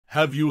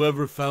Have you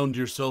ever found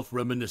yourself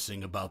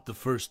reminiscing about the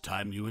first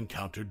time you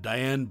encountered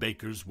Diane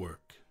Baker's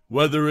work?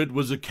 Whether it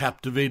was a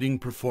captivating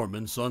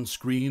performance on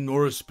screen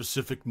or a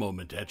specific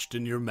moment etched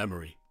in your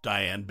memory,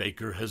 Diane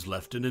Baker has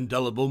left an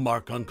indelible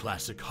mark on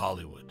classic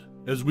Hollywood.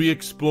 As we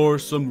explore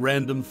some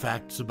random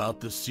facts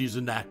about this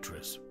seasoned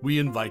actress, we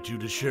invite you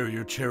to share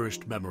your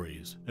cherished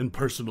memories and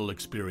personal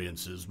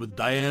experiences with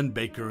Diane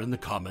Baker in the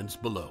comments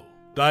below.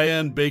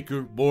 Diane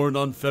Baker, born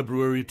on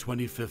February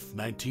 25,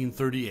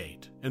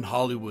 1938, in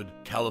Hollywood,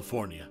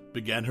 California,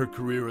 began her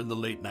career in the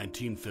late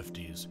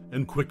 1950s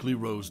and quickly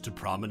rose to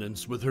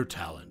prominence with her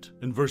talent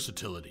and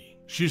versatility.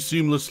 She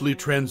seamlessly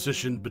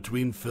transitioned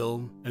between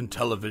film and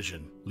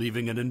television,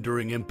 leaving an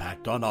enduring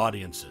impact on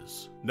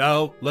audiences.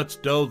 Now, let's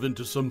delve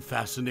into some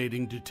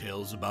fascinating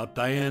details about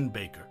Diane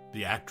Baker,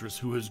 the actress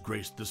who has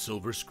graced the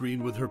silver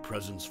screen with her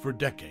presence for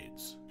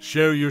decades.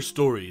 Share your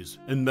stories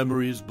and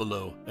memories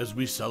below as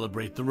we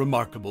celebrate the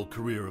remarkable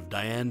career of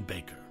Diane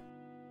Baker.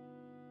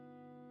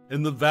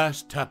 In the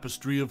vast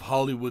tapestry of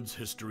Hollywood's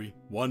history,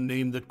 one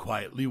name that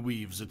quietly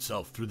weaves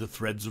itself through the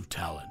threads of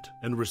talent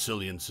and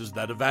resilience is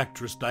that of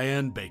actress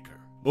Diane Baker.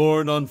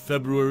 Born on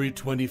February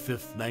 25,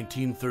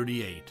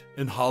 1938,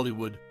 in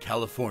Hollywood,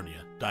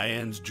 California,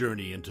 Diane's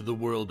journey into the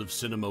world of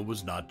cinema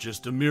was not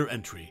just a mere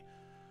entry,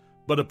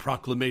 but a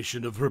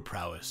proclamation of her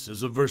prowess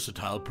as a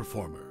versatile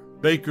performer.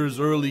 Baker's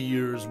early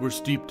years were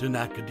steeped in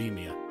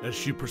academia as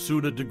she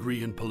pursued a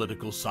degree in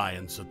political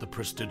science at the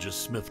prestigious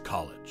Smith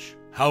College.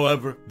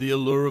 However, the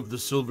allure of the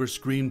silver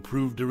screen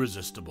proved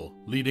irresistible,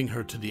 leading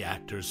her to the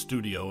actor's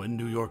studio in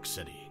New York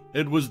City.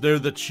 It was there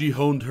that she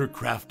honed her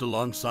craft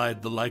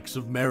alongside the likes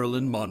of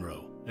Marilyn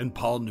Monroe and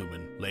Paul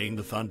Newman, laying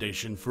the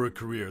foundation for a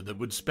career that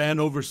would span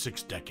over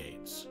 6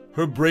 decades.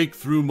 Her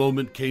breakthrough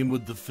moment came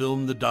with the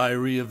film The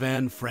Diary of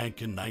Anne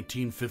Frank in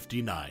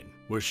 1959,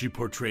 where she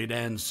portrayed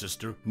Anne's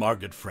sister,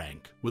 Margaret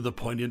Frank, with a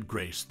poignant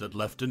grace that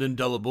left an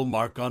indelible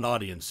mark on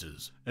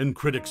audiences and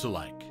critics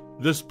alike.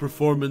 This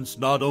performance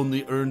not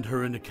only earned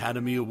her an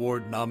Academy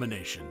Award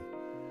nomination,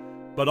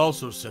 but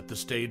also set the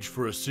stage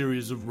for a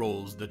series of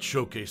roles that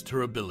showcased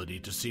her ability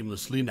to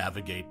seamlessly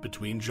navigate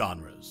between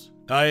genres.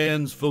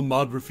 Diane's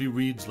filmography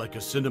reads like a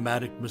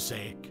cinematic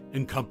mosaic,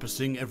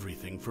 encompassing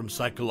everything from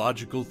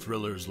psychological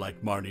thrillers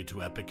like Marnie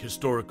to epic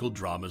historical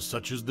dramas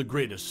such as The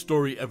Greatest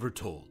Story Ever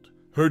Told.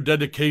 Her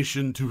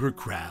dedication to her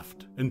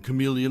craft and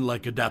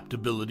chameleon-like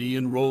adaptability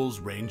in roles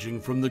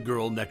ranging from the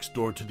girl next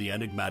door to the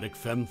enigmatic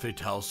femme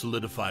fatale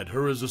solidified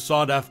her as a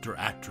sought-after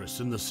actress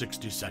in the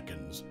 60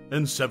 seconds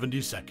and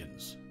 70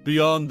 seconds.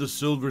 Beyond the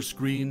silver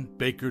screen,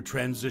 Baker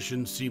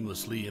transitioned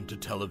seamlessly into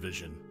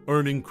television,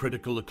 earning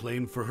critical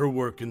acclaim for her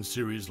work in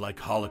series like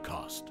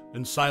Holocaust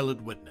and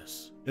Silent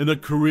Witness. In a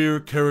career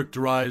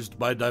characterized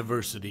by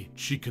diversity,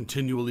 she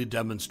continually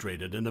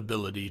demonstrated an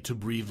ability to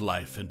breathe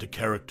life into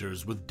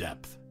characters with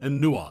depth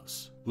and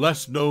nuance.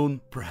 Less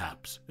known,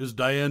 perhaps, is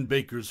Diane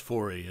Baker's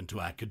foray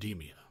into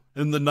academia.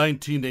 In the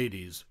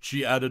 1980s,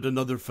 she added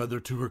another feather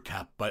to her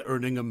cap by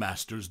earning a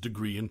master's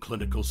degree in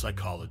clinical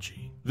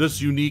psychology. This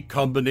unique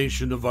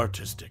combination of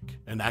artistic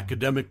and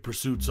academic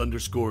pursuits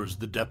underscores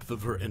the depth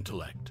of her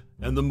intellect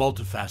and the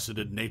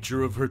multifaceted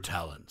nature of her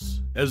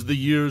talents. As the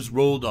years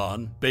rolled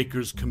on,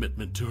 Baker's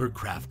commitment to her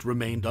craft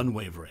remained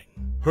unwavering.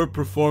 Her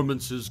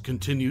performances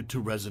continued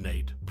to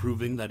resonate,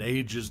 proving that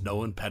age is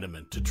no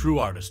impediment to true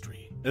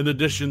artistry. In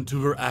addition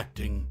to her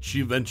acting,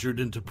 she ventured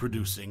into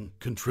producing,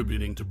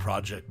 contributing to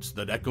projects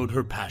that echoed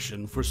her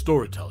passion for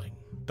storytelling.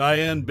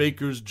 Diane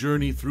Baker's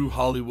journey through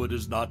Hollywood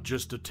is not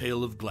just a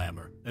tale of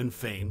glamour and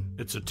fame,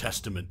 it's a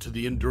testament to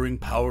the enduring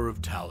power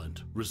of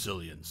talent,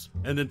 resilience,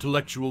 and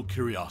intellectual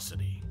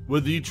curiosity.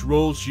 With each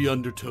role she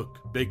undertook,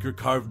 Baker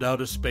carved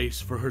out a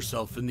space for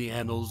herself in the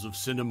annals of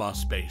cinema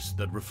space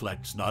that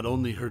reflects not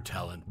only her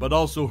talent, but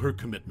also her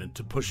commitment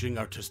to pushing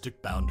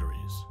artistic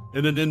boundaries.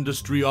 In an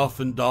industry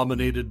often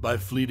dominated by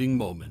fleeting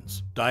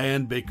moments,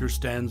 Diane Baker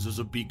stands as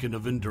a beacon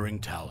of enduring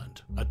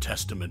talent, a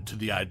testament to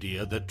the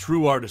idea that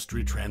true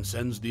artistry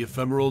transcends the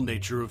ephemeral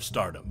nature of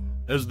stardom.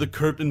 As the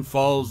curtain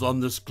falls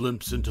on this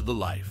glimpse into the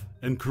life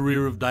and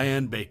career of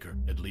Diane Baker,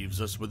 it leaves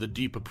us with a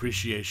deep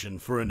appreciation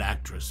for an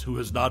actress who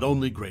has not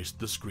only graced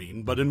the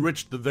screen but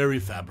enriched the very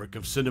fabric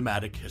of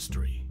cinematic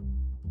history.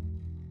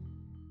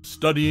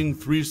 Studying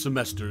 3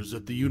 semesters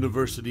at the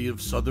University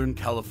of Southern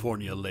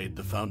California laid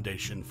the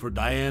foundation for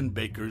Diane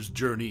Baker's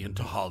journey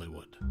into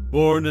Hollywood.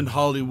 Born in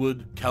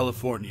Hollywood,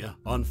 California,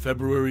 on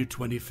February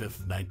 25,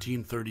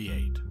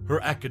 1938,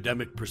 her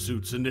academic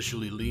pursuits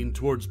initially leaned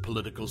towards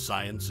political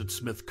science at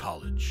Smith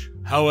College.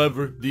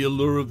 However, the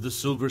allure of the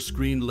silver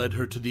screen led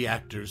her to the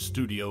actor's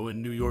studio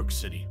in New York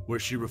City, where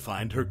she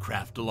refined her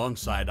craft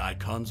alongside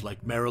icons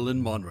like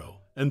Marilyn Monroe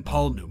and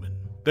Paul Newman.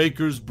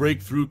 Baker's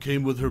breakthrough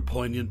came with her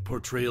poignant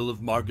portrayal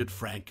of Margaret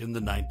Frank in the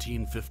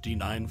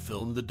 1959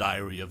 film The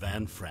Diary of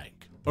Anne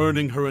Frank,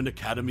 earning her an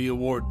Academy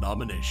Award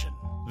nomination.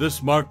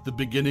 This marked the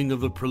beginning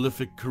of a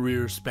prolific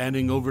career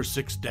spanning over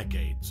 6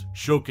 decades,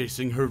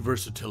 showcasing her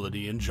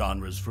versatility in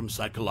genres from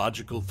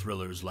psychological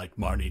thrillers like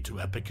Marnie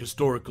to epic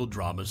historical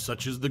dramas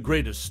such as The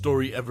Greatest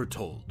Story Ever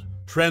Told.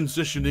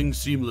 Transitioning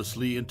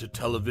seamlessly into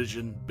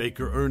television,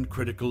 Baker earned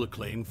critical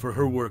acclaim for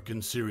her work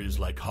in series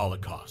like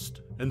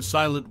Holocaust and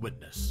Silent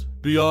Witness.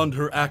 Beyond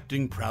her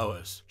acting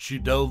prowess, she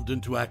delved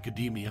into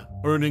academia,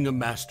 earning a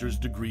master's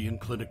degree in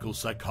clinical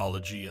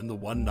psychology, and the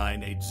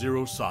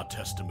 1980 saw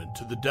testament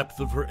to the depth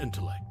of her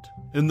intellect.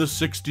 In the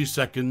 60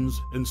 Seconds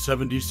and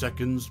 70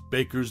 Seconds,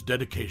 Baker's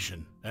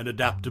dedication and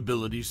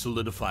adaptability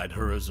solidified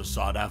her as a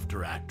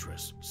sought-after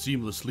actress,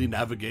 seamlessly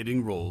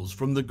navigating roles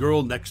from the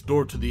girl next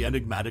door to the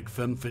enigmatic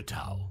femme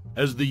fatale.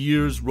 As the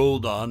years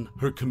rolled on,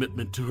 her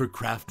commitment to her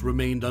craft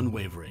remained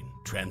unwavering,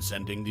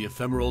 transcending the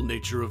ephemeral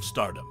nature of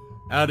stardom.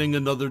 Adding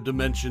another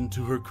dimension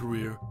to her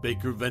career,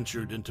 Baker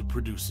ventured into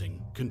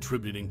producing,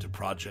 contributing to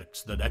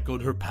projects that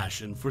echoed her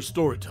passion for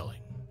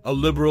storytelling. A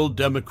liberal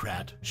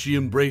Democrat, she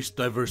embraced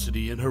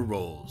diversity in her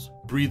roles,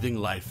 breathing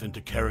life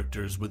into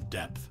characters with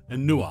depth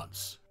and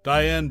nuance.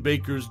 Diane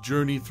Baker's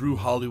journey through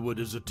Hollywood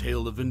is a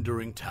tale of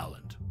enduring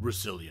talent,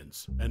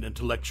 resilience, and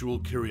intellectual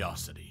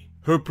curiosity.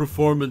 Her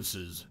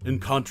performances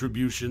and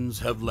contributions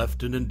have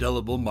left an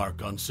indelible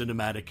mark on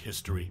cinematic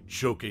history,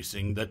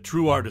 showcasing that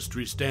true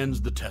artistry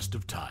stands the test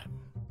of time.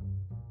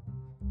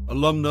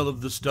 Alumna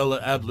of the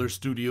Stella Adler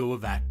Studio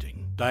of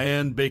Acting,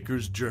 Diane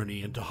Baker's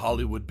journey into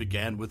Hollywood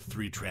began with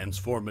 3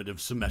 transformative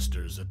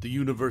semesters at the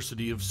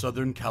University of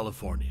Southern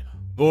California.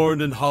 Born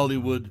in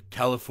Hollywood,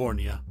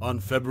 California, on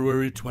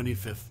February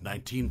 25,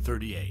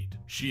 1938,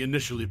 she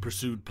initially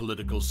pursued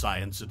political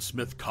science at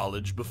Smith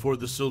College before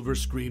the silver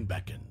screen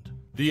beckoned.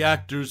 The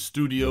Actors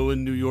Studio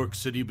in New York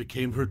City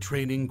became her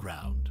training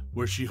ground,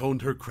 where she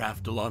honed her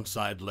craft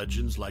alongside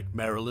legends like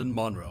Marilyn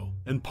Monroe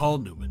and Paul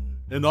Newman.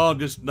 In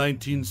August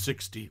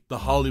 1960, The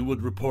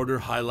Hollywood Reporter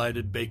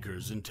highlighted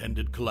Baker's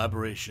intended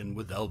collaboration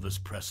with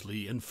Elvis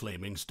Presley in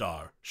Flaming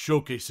Star,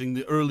 showcasing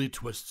the early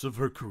twists of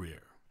her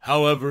career.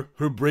 However,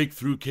 her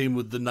breakthrough came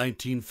with the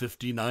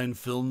 1959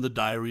 film The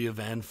Diary of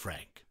Anne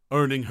Frank,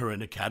 earning her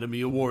an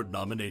Academy Award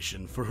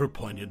nomination for her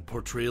poignant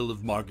portrayal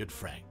of Margaret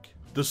Frank.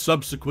 The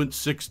subsequent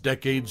 6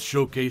 decades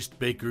showcased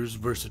Baker's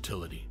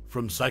versatility,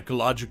 from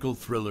psychological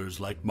thrillers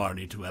like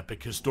Marnie to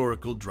epic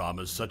historical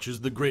dramas such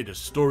as The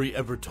Greatest Story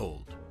Ever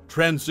Told.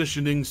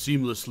 Transitioning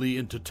seamlessly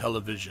into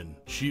television,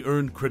 she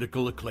earned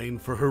critical acclaim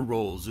for her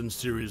roles in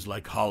series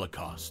like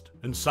Holocaust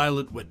and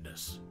Silent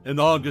Witness. In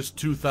August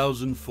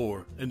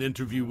 2004, an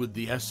interview with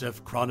the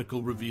SF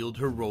Chronicle revealed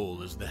her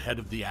role as the head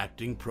of the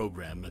acting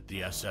program at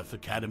the SF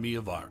Academy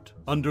of Art,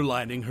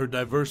 underlining her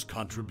diverse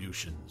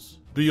contributions.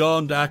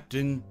 Beyond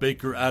acting,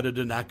 Baker added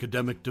an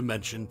academic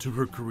dimension to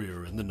her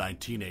career in the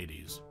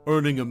 1980s,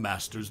 earning a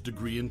master's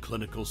degree in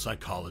clinical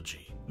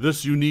psychology.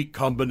 This unique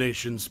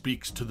combination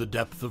speaks to the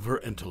depth of her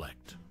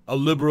intellect. A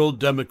liberal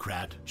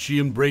Democrat, she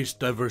embraced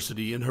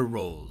diversity in her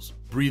roles,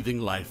 breathing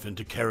life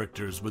into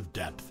characters with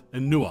depth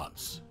and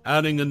nuance.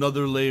 Adding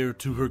another layer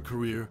to her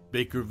career,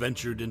 Baker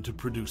ventured into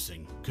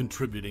producing,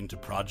 contributing to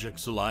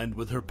projects aligned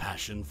with her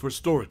passion for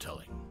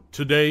storytelling.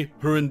 Today,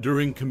 her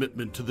enduring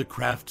commitment to the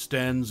craft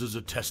stands as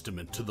a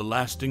testament to the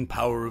lasting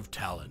power of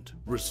talent,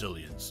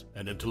 resilience,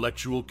 and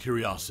intellectual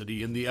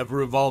curiosity in the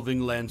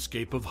ever-evolving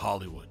landscape of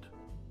Hollywood.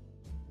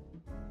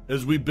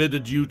 As we bid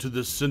adieu to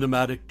this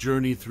cinematic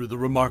journey through the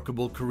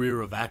remarkable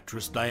career of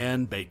actress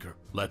Diane Baker,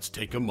 let's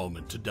take a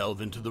moment to delve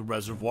into the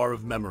reservoir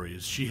of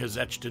memories she has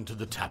etched into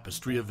the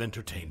tapestry of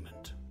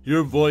entertainment.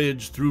 Your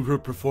voyage through her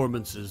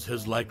performances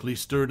has likely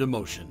stirred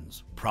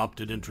emotions,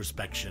 prompted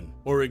introspection,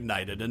 or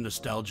ignited a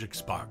nostalgic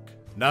spark.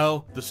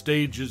 Now, the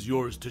stage is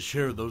yours to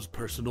share those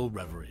personal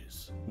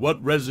reveries.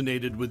 What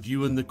resonated with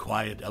you in the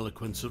quiet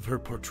eloquence of her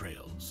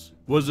portrayals?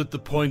 Was it the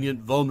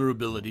poignant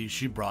vulnerability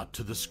she brought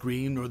to the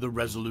screen, or the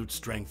resolute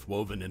strength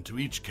woven into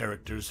each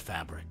character's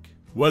fabric?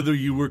 Whether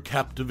you were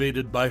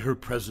captivated by her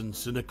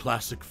presence in a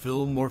classic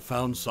film or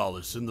found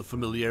solace in the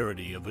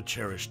familiarity of a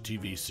cherished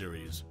TV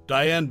series,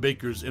 Diane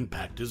Baker's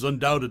impact is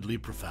undoubtedly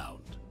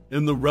profound.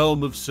 In the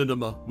realm of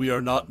cinema, we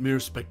are not mere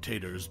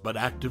spectators but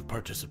active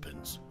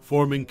participants,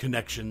 forming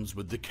connections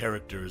with the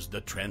characters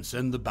that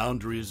transcend the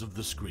boundaries of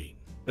the screen.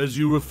 As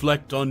you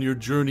reflect on your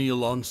journey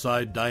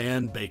alongside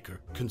Diane Baker,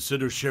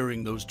 consider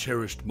sharing those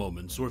cherished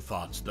moments or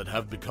thoughts that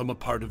have become a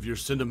part of your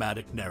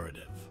cinematic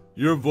narrative.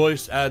 Your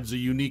voice adds a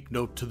unique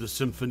note to the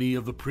symphony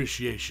of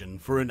appreciation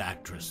for an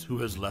actress who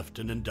has left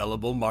an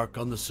indelible mark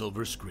on the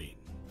silver screen.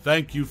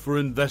 Thank you for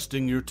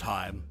investing your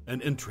time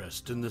and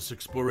interest in this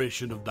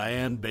exploration of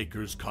Diane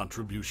Baker's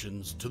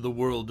contributions to the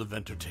world of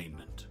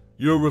entertainment.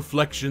 Your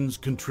reflections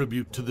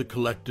contribute to the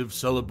collective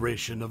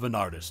celebration of an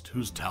artist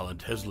whose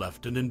talent has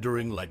left an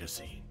enduring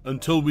legacy.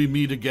 Until we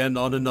meet again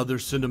on another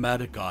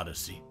cinematic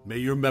odyssey, may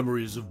your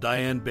memories of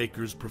Diane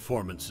Baker's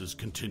performances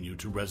continue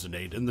to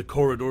resonate in the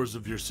corridors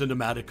of your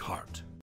cinematic heart.